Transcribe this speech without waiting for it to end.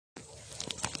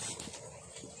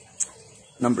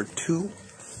number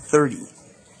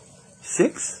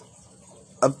 236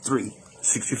 of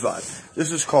 365.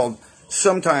 This is called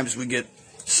Sometimes We Get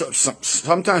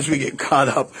Caught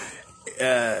Up.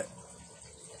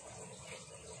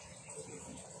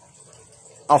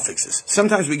 I'll fix this.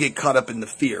 Sometimes we get caught up in the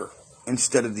fear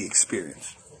instead of the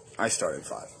experience. I start at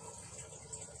 5.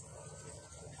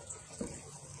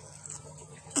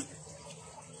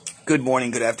 Good morning,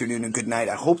 good afternoon, and good night.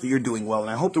 I hope that you're doing well, and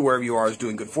I hope that wherever you are is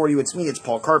doing good for you. It's me, it's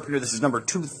Paul Carpenter. This is number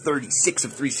 236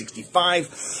 of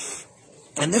 365.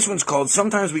 And this one's called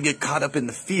Sometimes We Get Caught Up in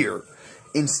the Fear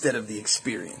Instead of the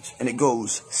Experience. And it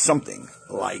goes something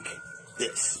like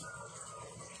this.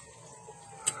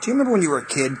 Do you remember when you were a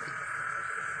kid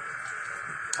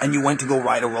and you went to go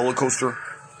ride a roller coaster?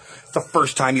 It's the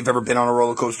first time you've ever been on a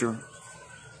roller coaster.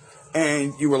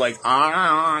 And you were like,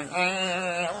 and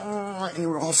you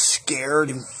were all scared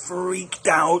and freaked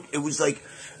out. It was like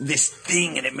this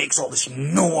thing, and it makes all this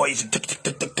noise, and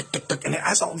it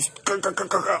has all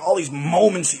these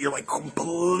moments that you're like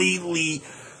completely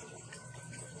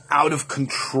out of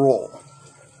control.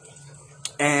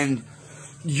 And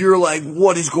you're like,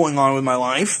 what is going on with my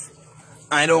life?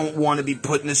 I don't want to be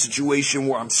put in a situation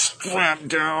where I'm strapped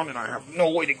down and I have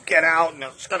no way to get out, and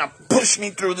it's going to push me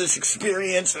through this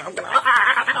experience, and I'm going to,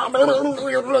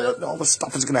 all this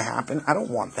stuff is going to happen. I don't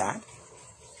want that.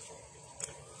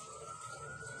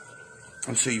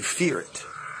 And so you fear it.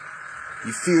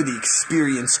 You fear the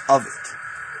experience of it.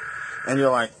 And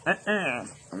you're like, I'm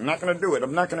not going to do it.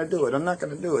 I'm not going to do it. I'm not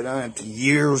going to do it. And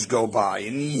years go by,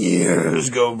 and years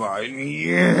go by, and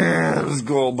years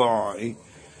go by.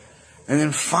 And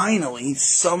then finally,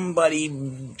 somebody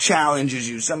challenges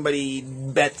you, somebody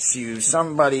bets you,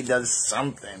 somebody does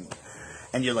something.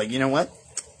 And you're like, you know what?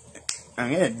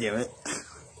 I'm going to do it.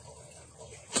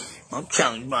 I'll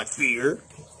challenge my fear.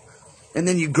 And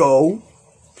then you go,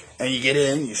 and you get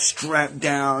in, you strap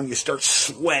down, you start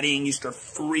sweating, you start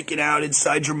freaking out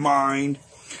inside your mind.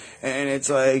 And it's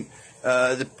like,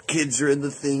 the kids are in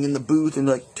the thing, in the booth, and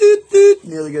like, doot, doot,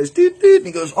 and the other guy's doot, doot, and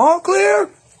he goes, all clear.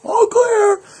 All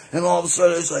clear. And all of a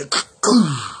sudden it's like,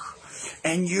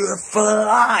 and you're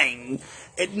flying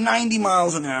at 90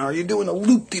 miles an hour. You're doing a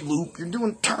loop-de-loop. You're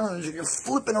doing turns, and you're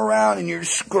flipping around, and you're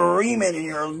screaming, and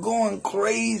you're going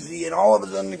crazy, and all of a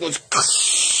sudden it goes,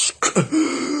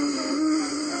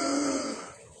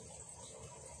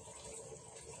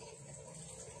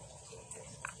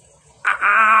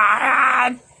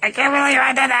 I can't believe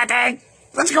I did that thing.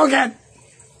 Let's go again.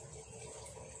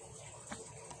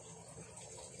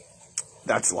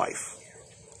 That's life.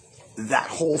 That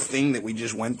whole thing that we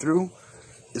just went through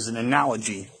is an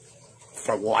analogy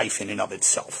for life in and of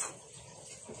itself.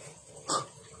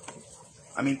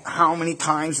 I mean, how many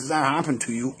times has that happened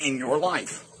to you in your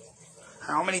life?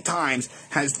 How many times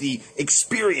has the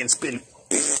experience been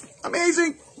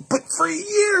amazing, but for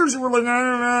years we're like,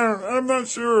 I'm not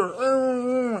sure,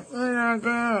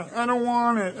 I don't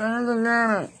want it,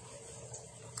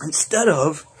 instead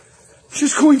of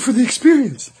just going for the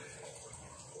experience.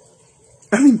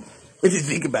 I mean, if you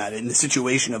think about it, in the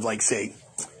situation of, like, say,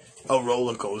 a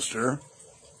roller coaster,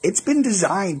 it's been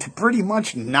designed to pretty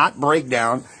much not break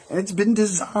down, and it's been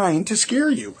designed to scare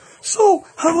you. So,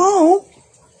 hello?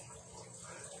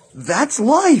 That's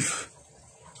life.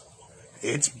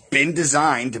 It's been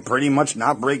designed to pretty much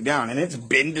not break down, and it's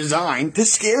been designed to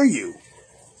scare you.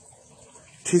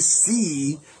 To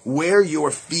see where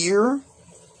your fear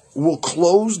will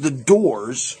close the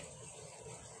doors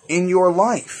in your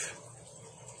life.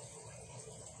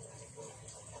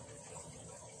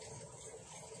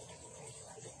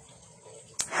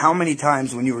 How many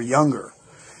times when you were younger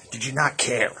did you not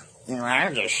care? You know, I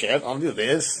don't give a shit. I'll do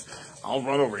this. I'll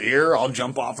run over here. I'll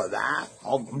jump off of that.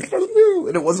 And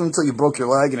it wasn't until you broke your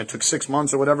leg and it took 6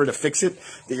 months or whatever to fix it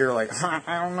that you're like,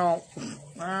 I don't know.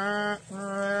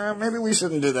 Maybe we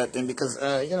shouldn't do that thing because,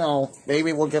 you know,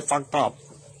 maybe we'll get fucked up.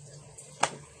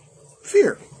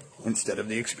 Fear instead of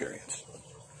the experience.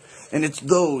 And it's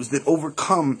those that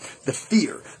overcome the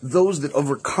fear, those that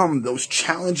overcome those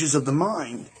challenges of the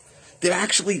mind, that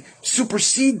actually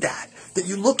supersede that. That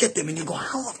you look at them and you go,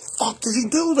 how the fuck does he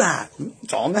do that?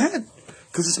 It's all in the head.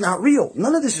 Because it's not real.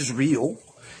 None of this is real.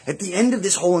 At the end of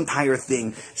this whole entire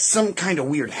thing, some kind of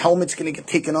weird helmet's going to get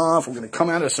taken off. We're going to come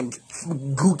out of some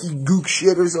gook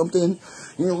shit or something.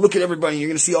 You're going to look at everybody and you're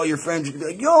going to see all your friends. You're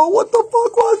going to be like, yo, what the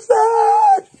fuck was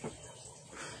that?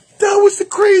 That was the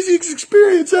craziest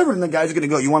experience ever. And the guy's going to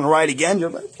go, you want to ride again? You're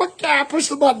like, fuck yeah, push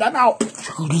the button, I'm out.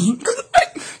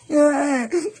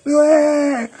 And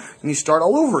you start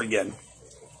all over again.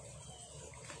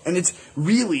 And it's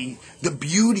really the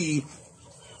beauty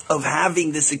of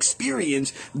having this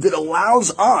experience that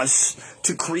allows us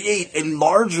to create a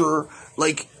larger,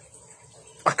 like,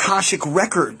 Akashic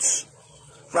records,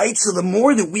 right? So the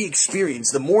more that we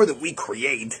experience, the more that we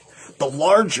create, the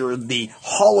larger the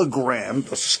hologram,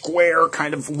 the square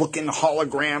kind of looking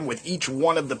hologram with each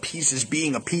one of the pieces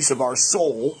being a piece of our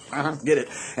soul. Get it?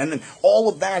 And then all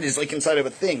of that is like inside of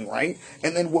a thing, right?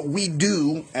 And then what we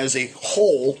do as a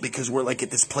whole, because we're like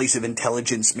at this place of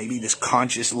intelligence, maybe this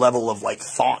conscious level of like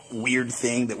thought weird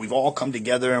thing that we've all come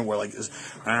together and we're like this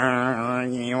kind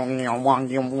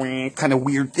of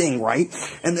weird thing,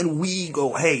 right? And then we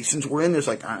go, hey, since we're in this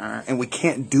like and we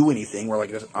can't do anything, we're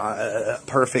like this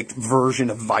perfect version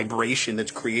of vibration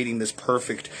that's creating this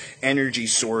perfect energy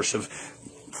source of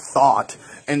thought.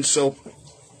 And so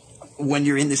when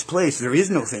you're in this place, there is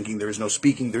no thinking, there is no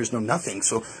speaking, there's no nothing.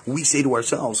 So we say to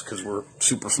ourselves, because we're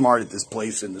super smart at this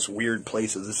place, in this weird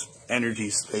place of this energy,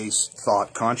 space,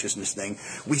 thought, consciousness thing,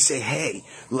 we say, hey,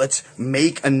 let's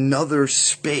make another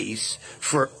space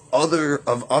for other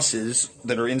of us's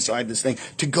that are inside this thing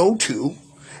to go to.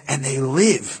 And they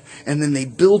live, and then they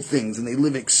build things, and they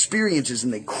live experiences,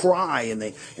 and they cry, and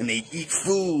they eat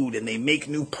food, and they make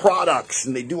new products,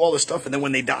 and they do all this stuff, and then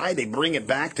when they die, they bring it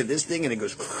back to this thing, and it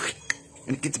goes,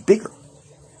 and it gets bigger.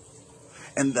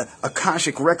 And the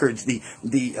Akashic records,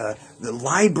 the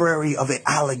library of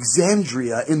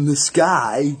Alexandria in the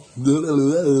sky,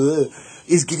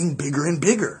 is getting bigger and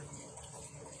bigger.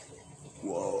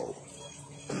 Whoa.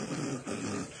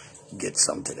 Get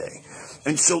some today.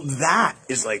 And so that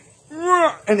is like,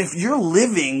 and if you're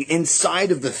living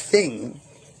inside of the thing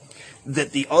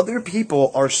that the other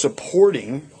people are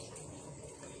supporting,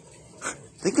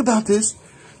 think about this.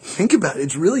 Think about it.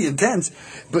 It's really intense.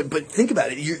 But think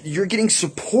about it. You're getting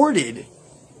supported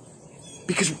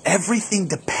because everything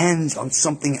depends on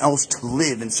something else to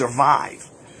live and survive.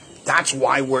 That's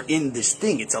why we're in this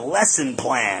thing. It's a lesson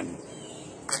plan.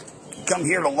 You come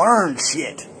here to learn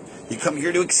shit. You come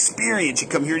here to experience. You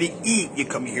come here to eat. You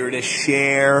come here to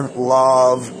share,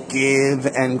 love, give,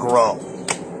 and grow.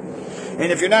 And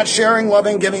if you're not sharing,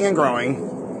 loving, giving, and growing,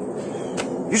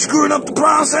 you're screwing up the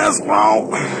process,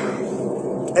 bro.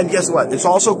 And guess what? It's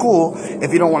also cool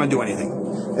if you don't want to do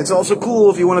anything. It's also cool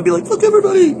if you want to be like, look,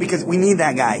 everybody, because we need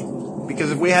that guy.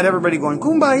 Because if we had everybody going,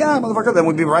 kumbaya, motherfucker, then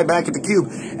we'd be right back at the cube.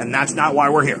 And that's not why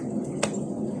we're here.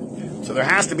 So there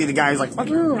has to be the guy who's like, fuck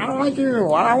you, I don't like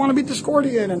you, I want to be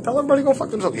Discordian, and tell everybody to go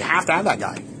fuck themselves. You have to have that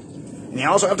guy. And you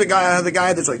also have to have the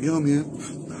guy that's like, yo, man,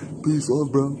 peace,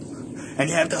 love, bro. And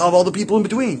you have to have all the people in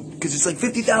between. Because it's like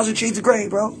 50,000 shades of gray,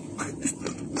 bro.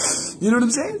 You know what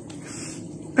I'm saying?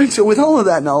 And so with all of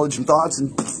that knowledge and thoughts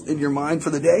in your mind for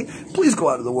the day, please go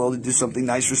out of the world and do something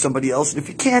nice for somebody else. And if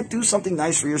you can't do something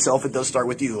nice for yourself, it does start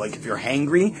with you. Like if you're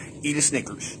hangry, eat a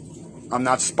Snickers. I'm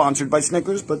not sponsored by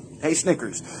Snickers, but hey,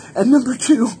 Snickers. And number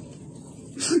 2,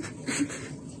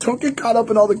 don't get caught up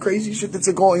in all the crazy shit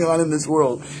that's going on in this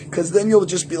world. Because then you'll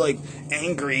just be like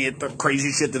angry at the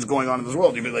crazy shit that's going on in this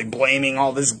world. You'll be like blaming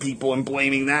all these people and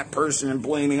blaming that person and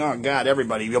blaming, oh God,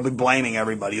 everybody. You'll be blaming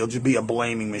everybody. You'll just be a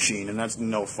blaming machine, and that's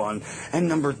no fun. And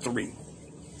number 3,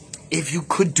 if you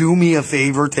could do me a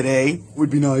favor today, would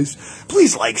be nice.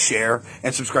 Please like, share,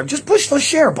 and subscribe. Just push the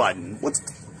share button. What's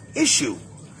the issue?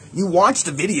 You watch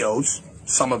the videos,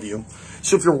 some of you,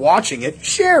 so if you're watching it,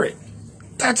 share it.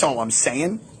 That's all I'm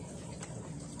saying.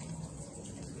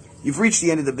 You've reached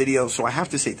the end of the video, so I have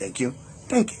to say thank you.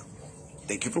 Thank you.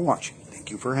 Thank you for watching.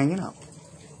 Thank you for hanging out.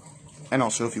 And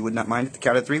also, if you would not mind, at the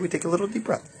count of 3, we take a little deep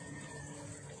breath.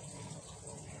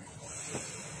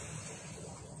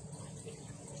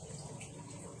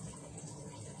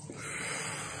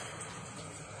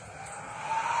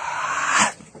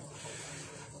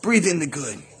 Breathe in the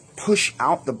good. Push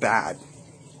out the bad.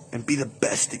 And be the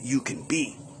best that you can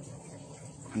be.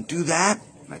 And do that,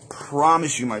 and I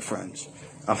promise you, my friends,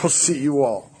 I will see you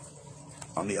all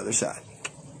on the other side.